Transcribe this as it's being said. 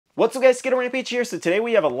What's up guys, SkittleRampage here. So today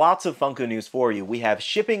we have lots of Funko news for you. We have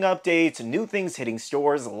shipping updates, new things hitting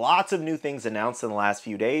stores, lots of new things announced in the last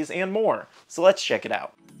few days, and more. So let's check it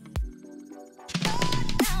out.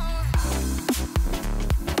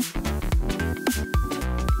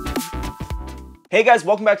 Hey guys,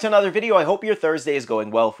 welcome back to another video. I hope your Thursday is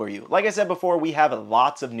going well for you. Like I said before, we have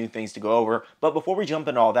lots of new things to go over, but before we jump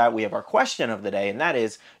into all that, we have our question of the day, and that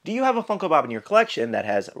is, do you have a Funko Pop in your collection that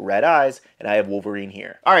has red eyes? And I have Wolverine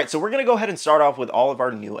here. Alright, so we're going to go ahead and start off with all of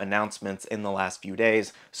our new announcements in the last few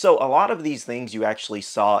days. So a lot of these things you actually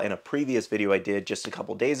saw in a previous video I did just a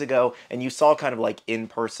couple days ago, and you saw kind of like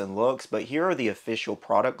in-person looks, but here are the official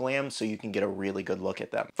product glams so you can get a really good look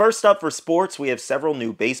at them. First up for sports, we have several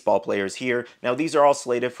new baseball players here. Now these are all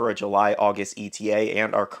slated for a July-August ETA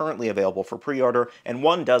and are currently available for pre-order, and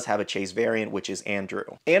one does have a Chase variant, which is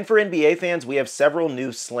Andrew. And for NBA fans, we have several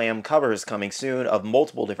new Slam covers coming soon of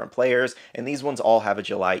multiple different players, and these ones all have a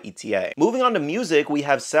July ETA. Moving on to music, we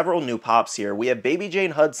have several new pops here. We have Baby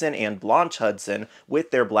Jane Hudson and Blanche Hudson with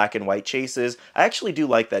their black and white chases. I actually do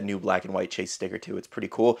like that new black and white chase sticker too, it's pretty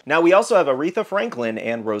cool. Now we also have Aretha Franklin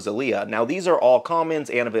and Rosalia. Now these are all commons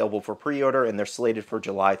and available for pre-order, and they're slated for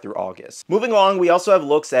July through August. Moving along, we also have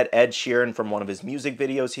looks at Ed Sheeran from one of his music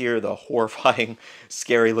videos here, the horrifying,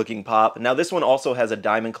 scary looking pop. Now this one also has a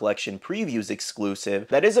Diamond Collection Previews exclusive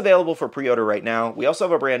that is available for pre-order right now. We also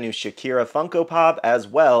have a brand new Shakira Funko Pop as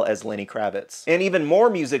well as Lenny Kravitz. And even more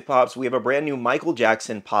music pops, we have a brand new Michael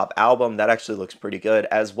Jackson pop album that actually looks pretty good,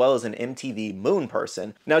 as well as an MTV Moon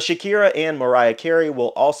Person. Now Shakira and Mariah Carey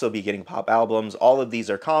will also be getting pop albums. All of these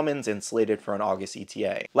are commons and slated for an August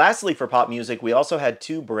ETA. Lastly, for pop music, we also had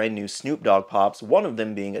two brand new Snoop Dogg pops, one of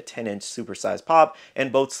them being a 10-inch supersized pop,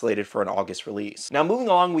 and both slated for an August release. Now moving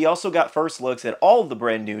along, we also got first looks at all of the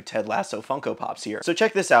brand new Ted Lasso Funko Pops here. So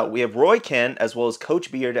check this out, we have Roy Kent as well as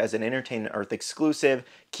Coach Beard as an Entertainment Earth exclusive,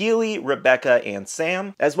 Keely, Rebecca, and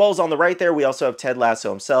Sam. As well as on the right there, we also have Ted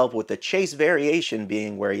Lasso himself with the Chase variation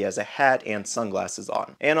being where he has a hat and sunglasses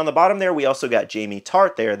on. And on the bottom there, we also got Jamie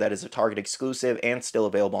Tart there, that is a Target exclusive and still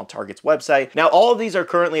available on Target's website. Now all of these are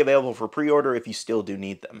currently available for pre-order if you still do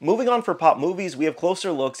need them. Moving on for pop movies, we have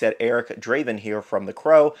closer looks at Eric Draven here from The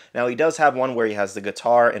Crow. Now he does have one where he has the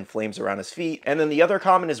guitar and flames around his feet, and then the other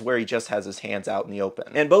common is where he just has his hands out in the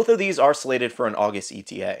open. And both of these are slated for an August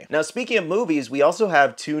ETA. Now speaking of movies, we also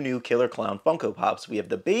have two new Killer Clown Funko Pops. We have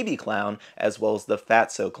the Baby Clown as well as the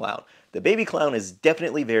Fatso Clown. The Baby Clown is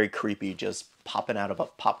definitely very creepy, just popping out of a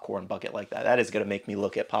popcorn bucket like that. That is going to make me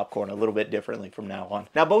look at popcorn a little bit differently from now on.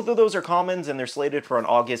 Now both of those are commons and they're slated for an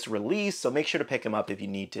August release, so make sure to pick them up if you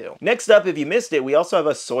need to. Next up, if you missed it, we also have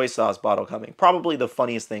a soy sauce bottle coming. Probably the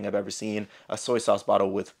funniest thing I've ever seen, a soy sauce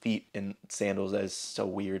bottle with feet and sandals. That is so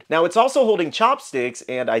weird. Now it's also holding chopsticks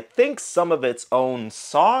and I think some of its own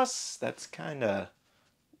sauce. That's kind of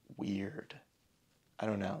weird. I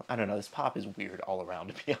don't know. This pop is weird all around,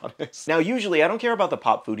 to be honest. Now, usually I don't care about the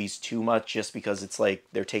pop foodies too much just because it's like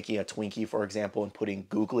they're taking a Twinkie, for example, and putting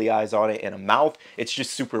googly eyes on it and a mouth. It's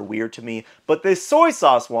just super weird to me. But this soy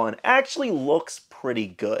sauce one actually looks pretty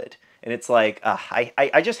good. And it's like,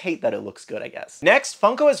 I just hate that it looks good, I guess. Next,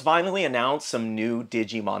 Funko has finally announced some new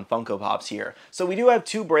Digimon Funko Pops here. So we do have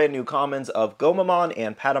two brand new commons of Gomamon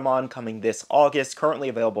and Patamon coming this August, currently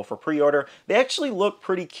available for pre-order. They actually look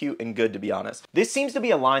pretty cute and good, to be honest. This seems to be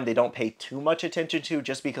a line they don't pay too much attention to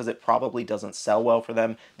just because it probably doesn't sell well for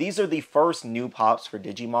them. These are the first new pops for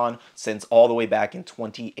Digimon since all the way back in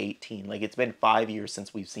 2018. Like, it's been 5 years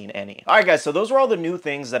since we've seen any. Alright guys, so those were all the new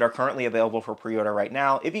things that are currently available for pre-order right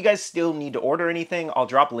now. If you guys still need to order anything, I'll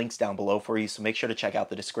drop links down below for you, so make sure to check out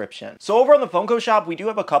the description. So over on the Funko shop, we do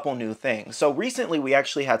have a couple new things. So recently we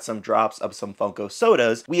actually had some drops of some Funko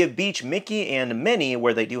sodas. We have Beach Mickey and Minnie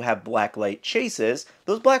where they do have blacklight chases.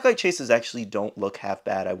 Those blacklight chases actually don't look half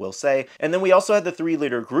bad, I will say. And then we also had the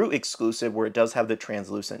 3-liter Groot exclusive where it does have the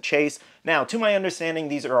translucent chase. Now, to my understanding,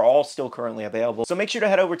 these are all still currently available, so make sure to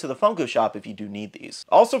head over to the Funko shop if you do need these.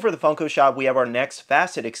 Also for the Funko shop, we have our next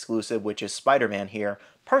Facet exclusive, which is Spider-Man here.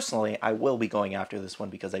 Personally, I will be going after this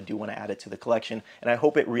one because I do want to add it to the collection, and I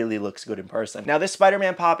hope it really looks good in person. Now, this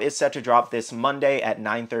Spider-Man pop is set to drop this Monday at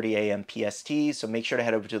 9:30 a.m. PST, so make sure to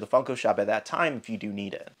head over to the Funko shop at that time if you do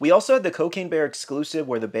need it. We also had the Cocaine Bear exclusive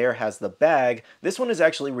where the bear has the bag. This one is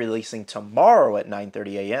actually releasing tomorrow at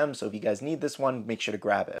 9:30 a.m., so if you guys need this one, make sure to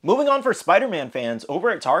grab it. Moving on for Spider-Man fans,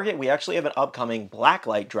 over at Target, we actually have an upcoming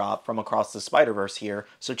Blacklight drop from Across the Spider-Verse here,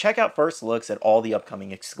 so check out first looks at all the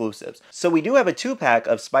upcoming exclusives. So we do have a 2-pack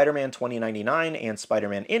of Spider-Man 2099 and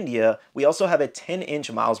Spider-Man India, we also have a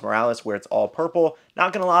 10-inch Miles Morales where it's all purple.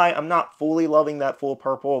 Not gonna lie, I'm not fully loving that full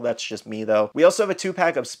purple, that's just me though. We also have a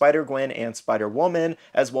 2-pack of Spider-Gwen and Spider-Woman,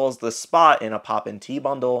 as well as the Spot in a Pop and Tea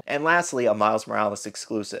bundle, and lastly, a Miles Morales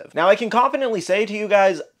exclusive. Now, I can confidently say to you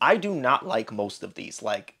guys, I do not like most of these,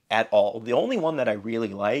 like, at all. The only one that I really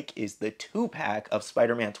like is the 2-pack of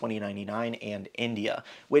Spider-Man 2099 and India,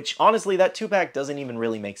 which honestly, that 2-pack doesn't even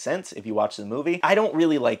really make sense if you watch the movie. I don't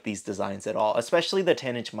really like these designs at all, especially the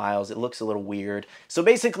 10-inch Miles. It looks a little weird. So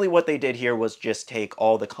basically what they did here was just take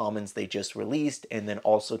all the commons they just released and then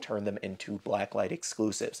also turn them into Blacklight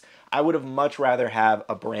exclusives. I would have much rather have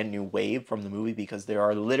a brand new wave from the movie because there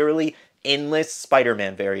are literally endless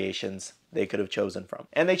Spider-Man variations they could have chosen from.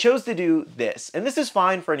 And they chose to do this. And this is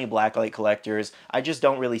fine for any Blacklight collectors. I just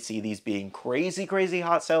don't really see these being crazy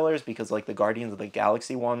hot sellers because like the Guardians of the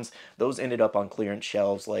Galaxy ones, those ended up on clearance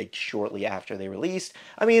shelves like shortly after they released.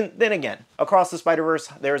 I mean, then again, Across the Spider-Verse,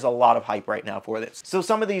 there's a lot of hype right now for this. So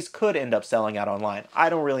some of these could end up selling out online. I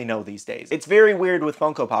don't really know these days. It's very weird with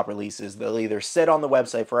Funko Pop releases. They'll either sit on the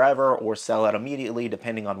website forever or sell out immediately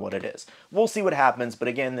depending on what it is. We'll see what happens, but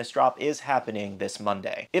again, this drop is happening this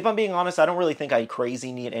Monday. If I'm being honest, I don't really think I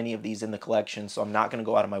crazy need any of these in the collection, so I'm not going to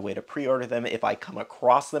go out of my way to pre-order them. If I come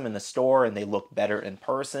across them in the store and they look better in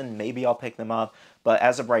person, maybe I'll pick them up. But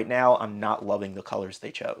as of right now, I'm not loving the colors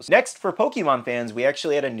they chose. Next, for Pokemon fans, we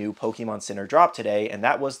actually had a new Pokemon Center drop today, and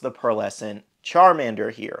that was the Pearlescent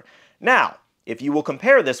Charmander here. Now, if you will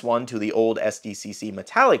compare this one to the old SDCC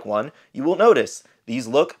metallic one, you will notice these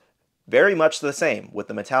look very much the same, with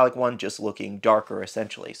the metallic one just looking darker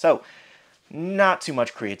essentially. So, not too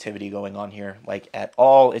much creativity going on here, like at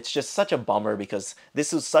all. It's just such a bummer because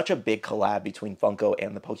this is such a big collab between Funko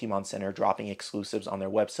and the Pokemon Center, dropping exclusives on their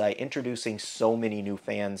website, introducing so many new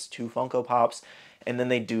fans to Funko Pops, and then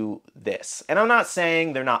they do this. And I'm not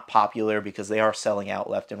saying they're not popular because they are selling out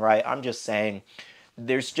left and right. I'm just saying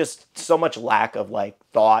there's just so much lack of like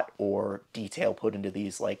thought or detail put into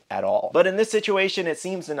these like at all. But in this situation, it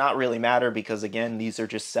seems to not really matter because again, these are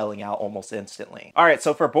just selling out almost instantly. All right,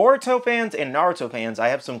 so for Boruto fans and Naruto fans, I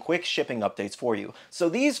have some quick shipping updates for you. So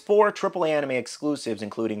these 4 AAA anime exclusives,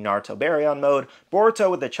 including Naruto Baryon mode,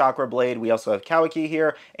 Boruto with the Chakra Blade, we also have Kawaki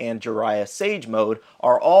here, and Jiraiya Sage mode,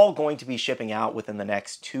 are all going to be shipping out within the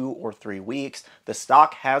next 2 or 3 weeks. The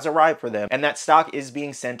stock has arrived for them, and that stock is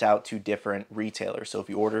being sent out to different retailers. So if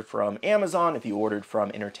you ordered from Amazon, if you ordered from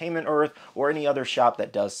Entertainment Earth, or any other shop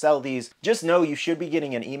that does sell these, just know you should be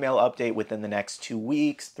getting an email update within the next 2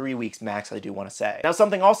 weeks, 3 weeks max, I do want to say. Now,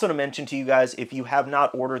 something also to mention to you guys, if you have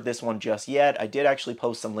not ordered this one just yet, I did actually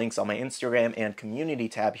post some links on my Instagram and community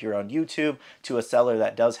tab here on YouTube to a seller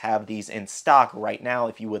that does have these in stock right now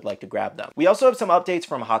if you would like to grab them. We also have some updates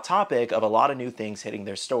from Hot Topic of a lot of new things hitting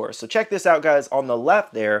their stores. So check this out, guys. On the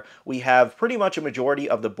left there, we have pretty much a majority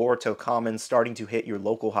of the Boruto commons starting to hit your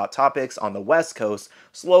local Hot Topics on the West Coast,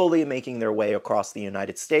 slowly making their way across the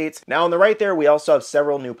United States. Now on the right there, we also have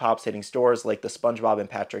several new pops hitting stores like the SpongeBob and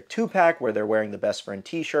Patrick 2-pack where they're wearing the Best Friend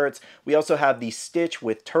t-shirts. We also have the Stitch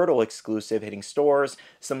with Turtle exclusive hitting stores,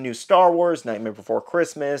 some new Star Wars, Nightmare Before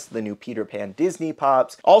Christmas, the new Peter Pan Disney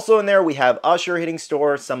pops. Also in there, we have Usher hitting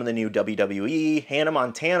stores, some of the new WWE, Hannah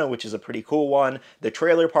Montana, which is a pretty cool one, the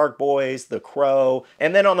Trailer Park Boys, the Crow,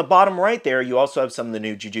 and then on the bottom right there, you also have some of the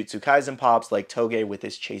new Jujutsu Kaisen pops like Toge with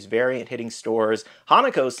his Chase variant hitting stores.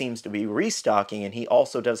 Hanako seems to be restocking and he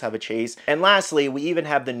also does have a Chase. And lastly, we even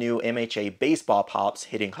have the new MHA baseball pops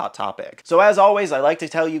hitting Hot Topic. So as always, I like to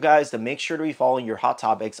tell you guys to make sure to be following your Hot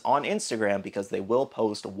Topics on Instagram because they will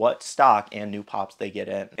post what stock and new pops they get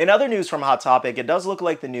in. In other news from Hot Topic, it does look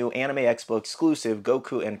like the new Anime Expo exclusive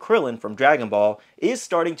Goku and Krillin from Dragon Ball is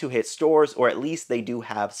starting to hit stores, or at least they do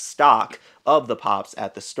have stock of the pops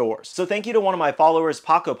at the stores. So thank you to one of my followers,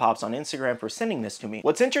 Paco Pops on Instagram, for sending this to me.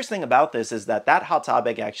 What's interesting about this is that Hot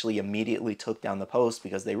Topic actually immediately took down the post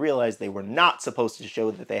because they realized they were not supposed to show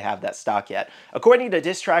that they have that stock yet. According to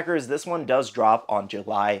Disc Trackers, this one does drop on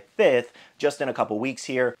July 5th, just in a couple weeks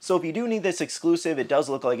here. So if you do need this exclusive, it does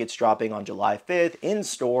look like it's dropping on July 5th in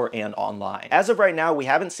store and online. As of right now, we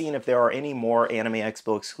haven't seen if there are any more Anime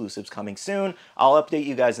Expo exclusives coming soon. I'll update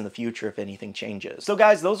you guys in the future if anything changes. So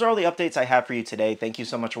guys, those are all the updates I have for you today. Thank you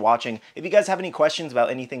so much for watching. If you guys have any questions about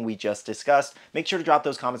anything we just discussed, make sure to drop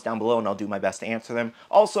those comments down below and I'll do my best to answer them.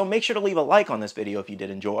 Also, make sure to leave a like on this video if you did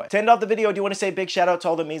enjoy. To end off the video, I do want to say a big shout out to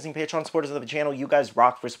all the amazing Patreon supporters of the channel. You guys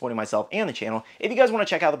rock for supporting myself and the channel. If you guys want to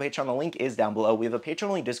check out the Patreon, the link is down below. We have a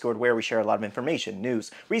Patreon-only Discord where we share a lot of information,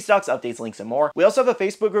 news, restocks, updates, links, and more. We also have a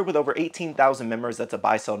Facebook group with over 18,000 members that's a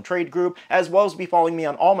buy, sell, and trade group, as well as be following me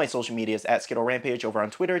on all my social medias at SkittleRampage over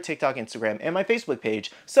on Twitter, TikTok, Instagram, and my Facebook page,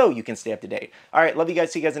 so you can stay up up to date. All right, love you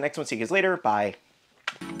guys. See you guys in the next one. See you guys later. Bye.